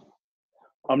some.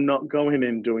 I'm not going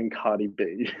in doing Cardi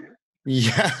B.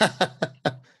 Yeah.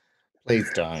 Please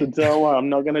So don't. don't worry, I'm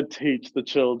not going to teach the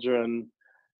children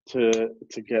to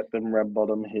get them red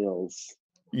bottom heels.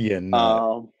 Yeah, no.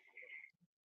 Um,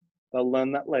 they'll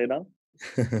learn that later,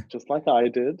 just like I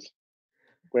did.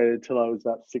 Waited till I was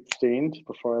about 16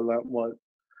 before I learnt what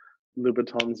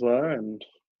Louboutins were, and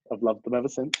I've loved them ever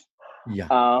since. Yeah.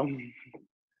 Um,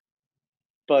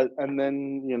 but and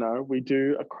then you know we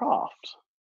do a craft,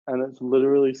 and it's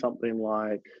literally something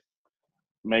like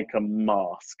make a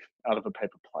mask out of a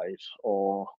paper plate,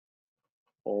 or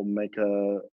make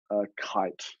a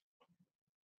kite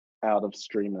out of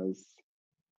streamers.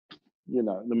 You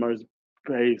know, the most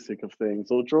basic of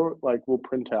things, or draw like we'll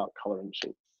print out coloring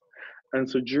sheets. And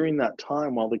so during that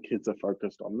time, while the kids are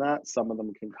focused on that, some of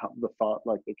them can come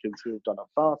like the kids who have done it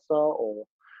faster, or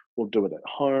we'll do it at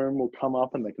home. Will come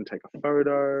up and they can take a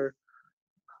photo,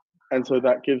 and so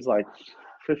that gives like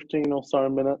 15 or so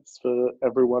minutes for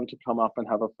everyone to come up and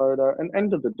have a photo. And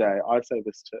end of the day, I say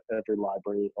this to every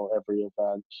library or every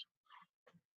event: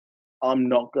 I'm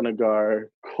not gonna go,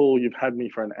 cool, you've had me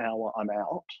for an hour, I'm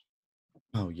out.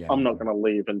 Oh yeah. I'm not No. gonna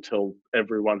leave until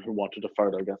everyone who wanted a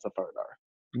photo gets a photo.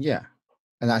 Yeah.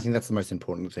 And I think that's the most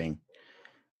important thing.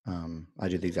 I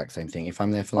do the exact same thing. If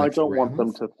I'm there for I like don't 4 want them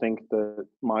hours, to think that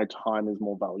my time is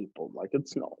more valuable. Like,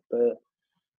 it's not.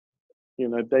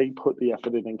 They put the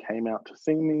effort in and came out to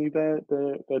see me. Their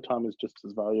time is just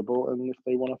as valuable. And if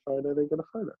they want a photo, they get a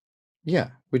photo. yeah,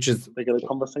 which is They get a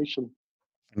conversation.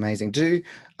 amazing. Do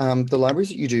the libraries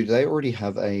that you do they already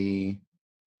have a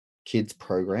kids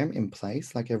program in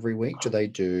place like every week? Do they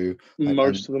do like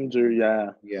Most of them do,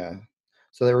 yeah. yeah.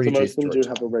 So they So already do most of them story do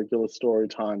have a time. regular story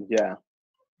time. Yeah.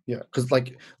 Yeah, because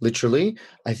like literally,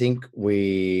 I think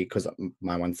because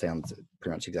my one sounds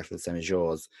pretty much exactly the same as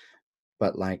yours,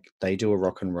 but like they do a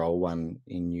rock and roll one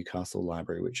in Newcastle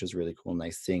Library, which is really cool, and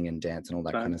they sing and dance and all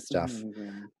that kind of That's stuff.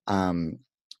 amazing. Um,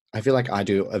 I feel like I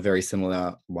do a very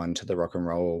similar one to the rock and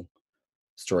roll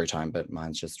story time, but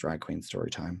mine's just drag queen story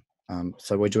time.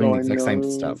 So we're doing So the exact same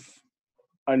stuff.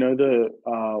 I know that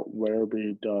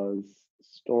Werribee does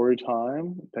story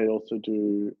time. They also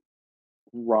do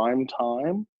rhyme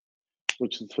time,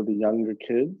 which is for the younger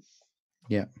kids.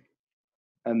 Yeah.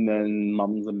 and then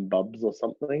Mums and Bubs or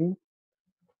something.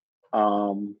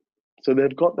 So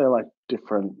they've got their like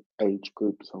different age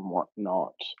groups and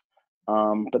whatnot.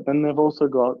 But then they've also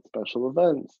got special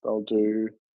events. They'll do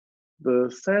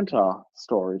the Santa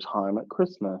story time at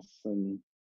Christmas, and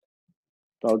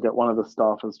they'll get one of the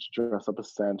staffers to dress up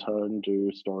as Santa and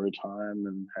do story time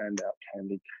and hand out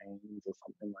candy canes or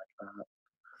something like that.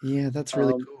 Yeah, that's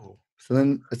really cool. So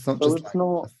then it's not So just it's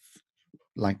not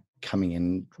like coming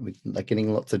in with like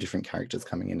getting lots of different characters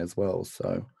coming in as well.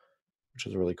 So which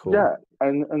is really cool. yeah,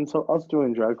 and so us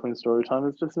doing drag queen story time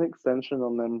is just an extension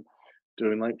on them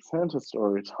doing like Santa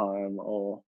story time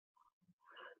or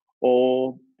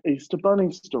Easter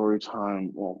Bunny story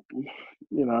time, or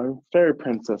fairy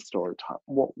princess story time.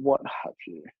 What have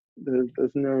you?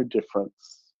 There's no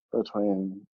difference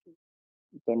between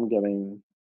them getting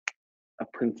a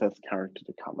princess character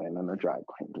to come in and a drag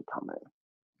queen to come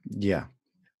Yeah.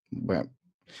 Well,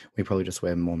 we probably just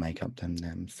wear more makeup than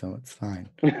them, so it's fine.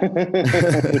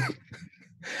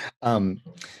 in.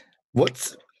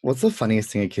 What's the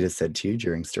funniest thing a kid has said to you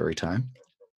during story time?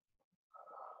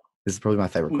 This is probably my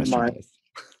favorite question. My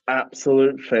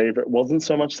absolute favorite wasn't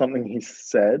so much something he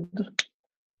said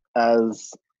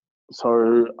as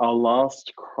so our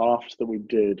last craft that we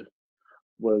did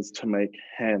was to make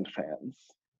hand fans.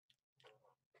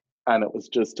 And it was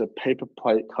just a paper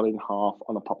plate cut in half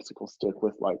on a popsicle stick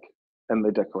with and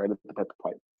they decorated the paper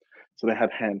plate. So they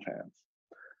had hand fans.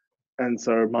 And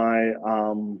so my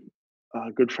a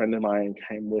good friend of mine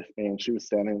came with me, and she was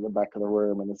standing in the back of the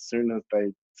room. And as soon as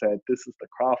they said, "This is the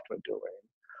craft we're doing,"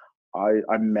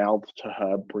 I mouthed to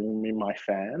her, "Bring me my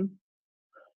fan,"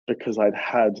 because I'd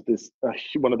had this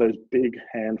one of those big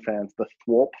hand fans, the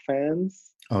Thwarp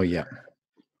fans. Oh yeah.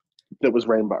 That was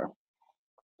rainbow.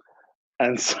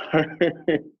 And so,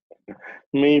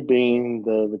 me being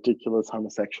the ridiculous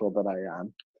homosexual that I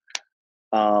am,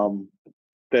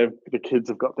 the kids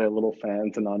have got their little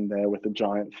fans, and I'm there with a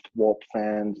giant Thwarp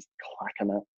fan, just clacking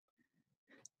it.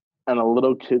 And a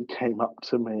little kid came up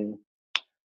to me,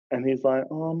 and he's like,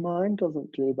 "Oh, mine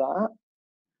doesn't do that."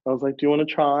 I was like, "Do you want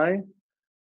to try?"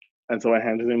 And so I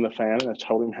handed him the fan, and I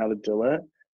told him how to do it.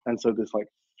 And so this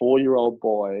 4-year-old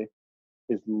boy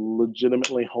is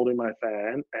legitimately holding my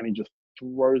fan, and he just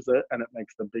throws it, and it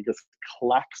makes the biggest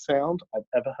clack sound I've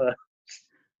ever heard.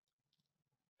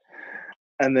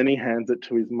 And then he hands it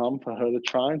to his mum for her to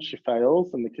try, and she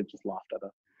fails, and the kid just laughed at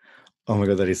her. Oh my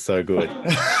god, that is so good.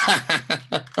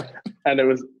 And it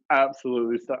was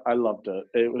absolutely I loved it.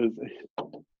 It was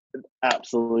an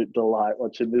absolute delight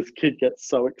watching this kid get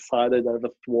so excited over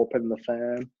thwarping the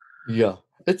fan. Yeah.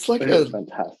 It's like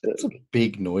fantastic. It's a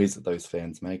big noise that those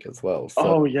fans make as well. So.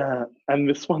 Oh yeah. And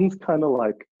this one's kind of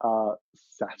like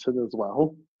Saturn as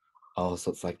well. Oh,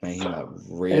 so it's like making that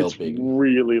real it's big.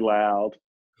 Really loud.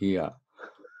 Yeah.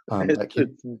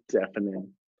 It's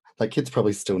deafening. That kid's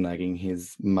probably still nagging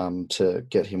his mum to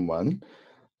get him one.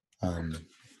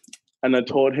 And I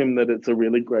taught him that it's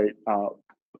really great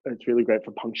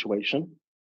for punctuation.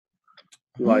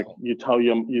 Like you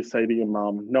say to your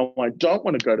mum, "No, I don't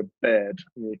want to go to bed,"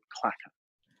 and you clack it.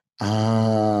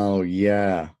 Oh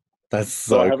yeah, that's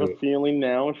so I have a feeling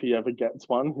now if he ever gets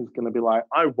one, he's going to be like,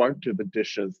 "I won't do the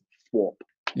dishes." Swap.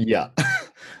 Yeah.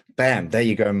 Bam, there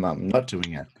you go, mum. Not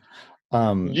doing it.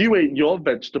 You eat your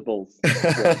vegetables.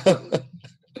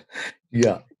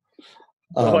 Yeah.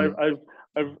 So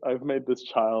I've made this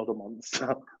child a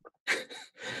monster.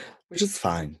 Which is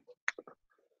fine.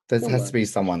 There has to be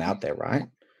someone out there, right?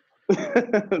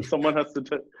 Someone has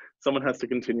to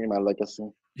continue my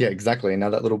legacy. Yeah, exactly. Now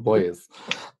that little boy is.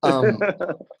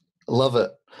 Love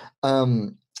it.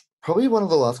 Probably one of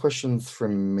the last questions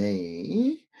from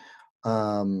me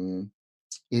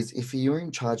is, if you're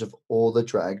in charge of all the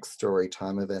drag story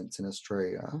time events in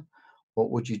Australia,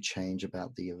 what would you change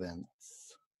about the events?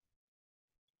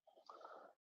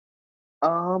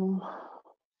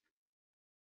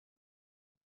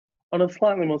 On a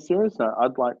slightly more serious note,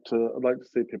 I'd like to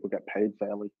see people get paid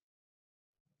fairly.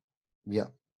 Yeah.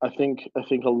 I think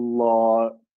a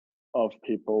lot of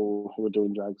people who are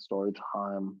doing drag story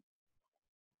time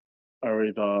are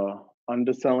either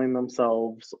underselling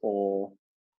themselves or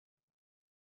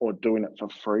doing it for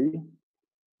free.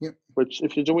 Yep. Which,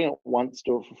 if you're doing it once,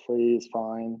 do it for free is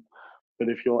fine. But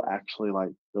if you're actually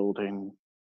building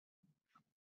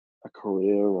a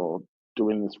career or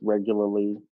doing this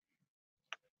regularly,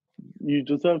 you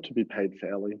deserve to be paid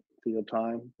fairly for your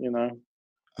time.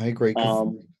 I agree.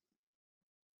 But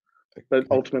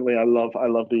ultimately, I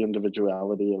love the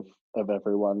individuality of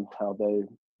everyone, how they,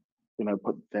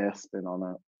 put their spin on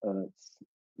it, and it's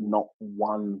not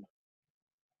one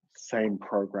same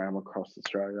program across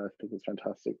Australia. I think it's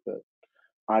fantastic that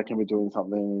I can be doing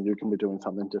something, you can be doing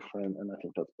something different, and I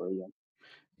think that's brilliant.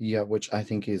 Yeah, which I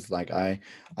think is like I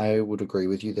would agree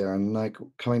with you there. And like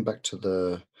coming back to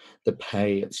the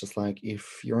pay, it's just like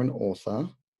if you're an author,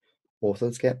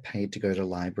 authors get paid to go to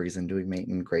libraries and do meet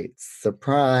and greets.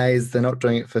 Surprise, they're not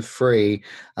doing it for free.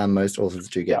 Most authors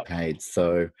do get paid.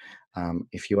 So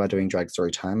if you are doing Drag Story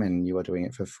Time and you are doing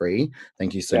it for free,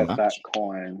 thank you so Get much. that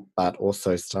coin. But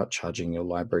also start charging your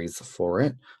libraries for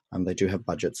it. They do have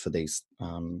budgets for these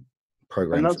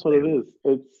programs. And that's what it is.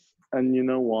 And you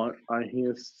know what? I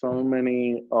hear so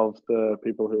many of the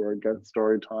people who are against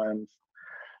story times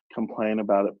complain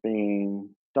about it being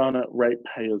done at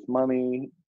ratepayers'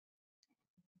 money.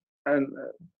 And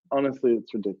honestly,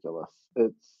 it's ridiculous.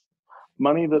 It's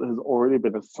money that has already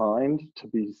been assigned to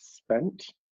be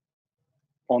spent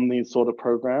on these sort of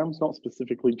programs, not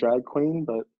specifically Drag Queen,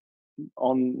 but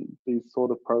on these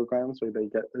sort of programs where they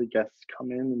get the guests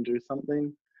come in and do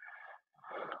something.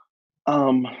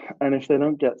 And if they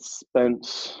don't get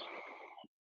spent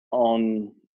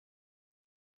on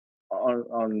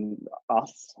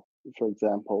us, for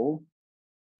example,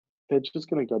 they're just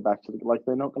going to go back to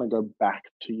they're not going to go back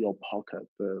to your pocket,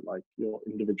 your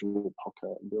individual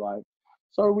pocket, and be like,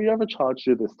 so we overcharged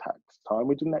you this tax time.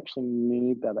 We didn't actually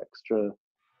need that extra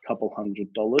couple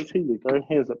 $100. Here you go.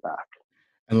 Here's it back.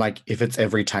 And like, if it's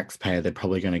every taxpayer, they're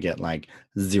probably going to get like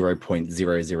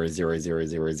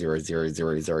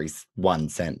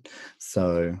 0.000000001 cent.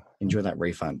 So enjoy that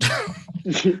refund.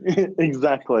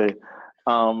 Exactly.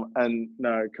 And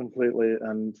no, completely.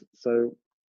 And so,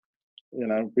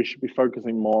 we should be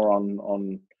focusing more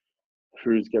on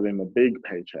who's getting the big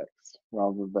paychecks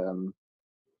rather than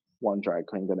one drag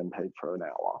queen getting paid for an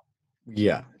hour.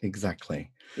 Yeah, exactly.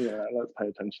 Yeah, let's pay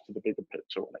attention to the bigger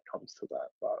picture when it comes to that.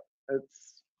 But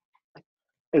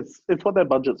it's what their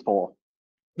budget's for.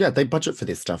 Yeah, they budget for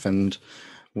this stuff, and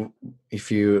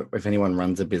if anyone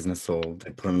runs a business or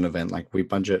they put on an event, like we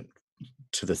budget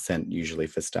to the cent usually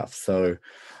for stuff. So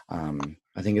I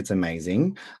think it's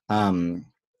amazing.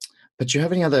 But do you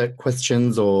have any other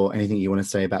questions or anything you want to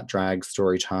say about Drag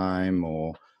Story Time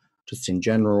or just in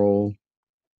general?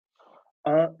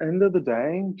 End of the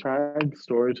day, Drag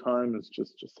Story Time is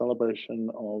just a celebration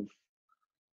of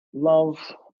love,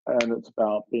 and it's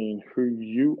about being who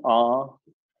you are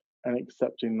and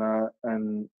accepting that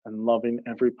and loving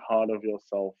every part of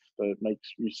yourself that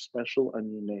makes you special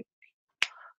and unique.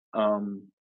 And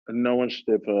no one should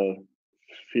ever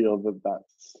feel that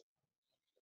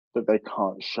they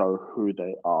can't show who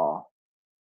they are.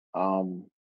 And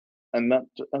 100%,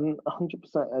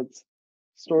 it's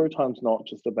story time's not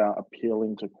just about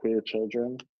appealing to queer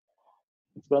children.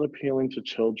 It's about appealing to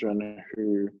children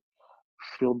who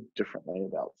feel differently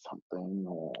about something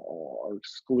or are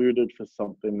excluded for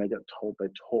something. They get told they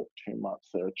talk too much,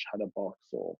 they're a chatterbox,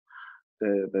 or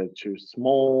they're too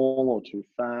small or too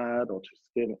fat or too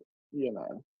skinny.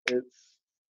 It's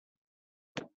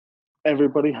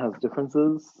everybody has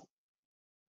differences,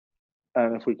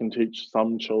 and if we can teach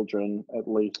some children at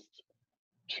least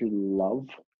to love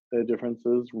their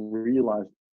differences, realize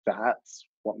that's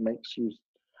what makes you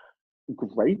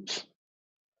great,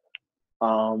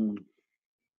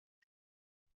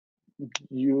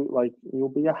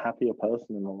 you'll be a happier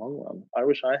person in the long run. I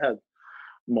wish I had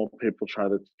more people try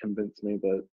to convince me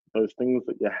that those things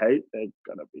that you hate, they're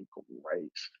gonna be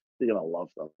great. You're gonna love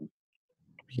them.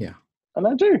 Yeah. And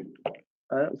I do.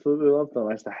 I absolutely love them.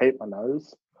 I used to hate my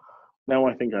nose. Now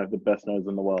I think I have the best nose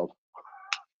in the world.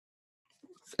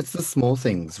 It's the small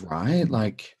things, right?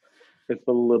 Like, it's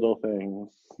the little things.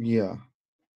 Yeah.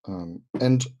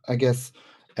 And I guess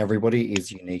everybody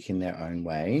is unique in their own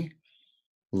way.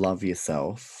 Love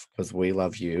yourself because we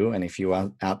love you. And if you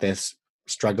are out there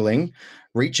struggling,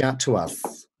 reach out to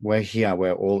us. We're here.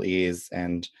 We're all ears,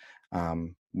 and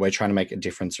we're trying to make a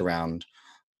difference around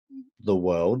the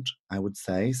world, I would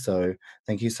say. So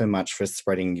thank you so much for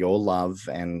spreading your love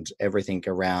and everything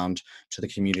around to the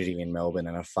community in Melbourne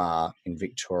and afar in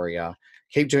Victoria.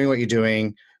 Keep doing what you're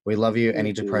doing. We love you,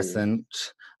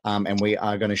 Antidepressant. And we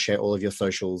are going to share all of your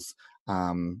socials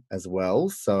as well.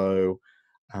 So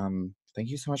thank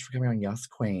you so much for coming on Yas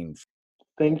Queen.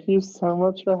 Thank you so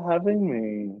much for having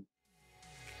me.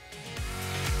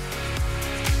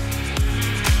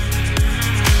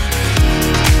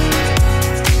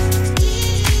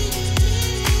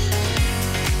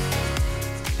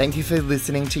 Thank you for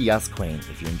listening to Yas Queen.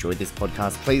 If you enjoyed this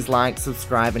podcast, please like,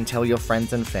 subscribe, and tell your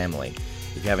friends and family.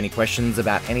 If you have any questions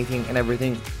about anything and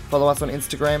everything, follow us on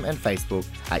Instagram and Facebook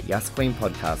at Yas Queen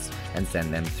Podcast and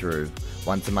send them through.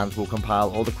 Once a month, we'll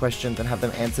compile all the questions and have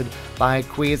them answered by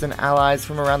queers and allies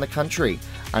from around the country.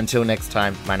 Until next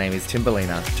time, my name is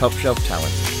Timberlina, Top Shelf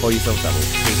Talent. Call yourself double.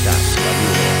 Peace out. Love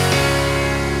you all.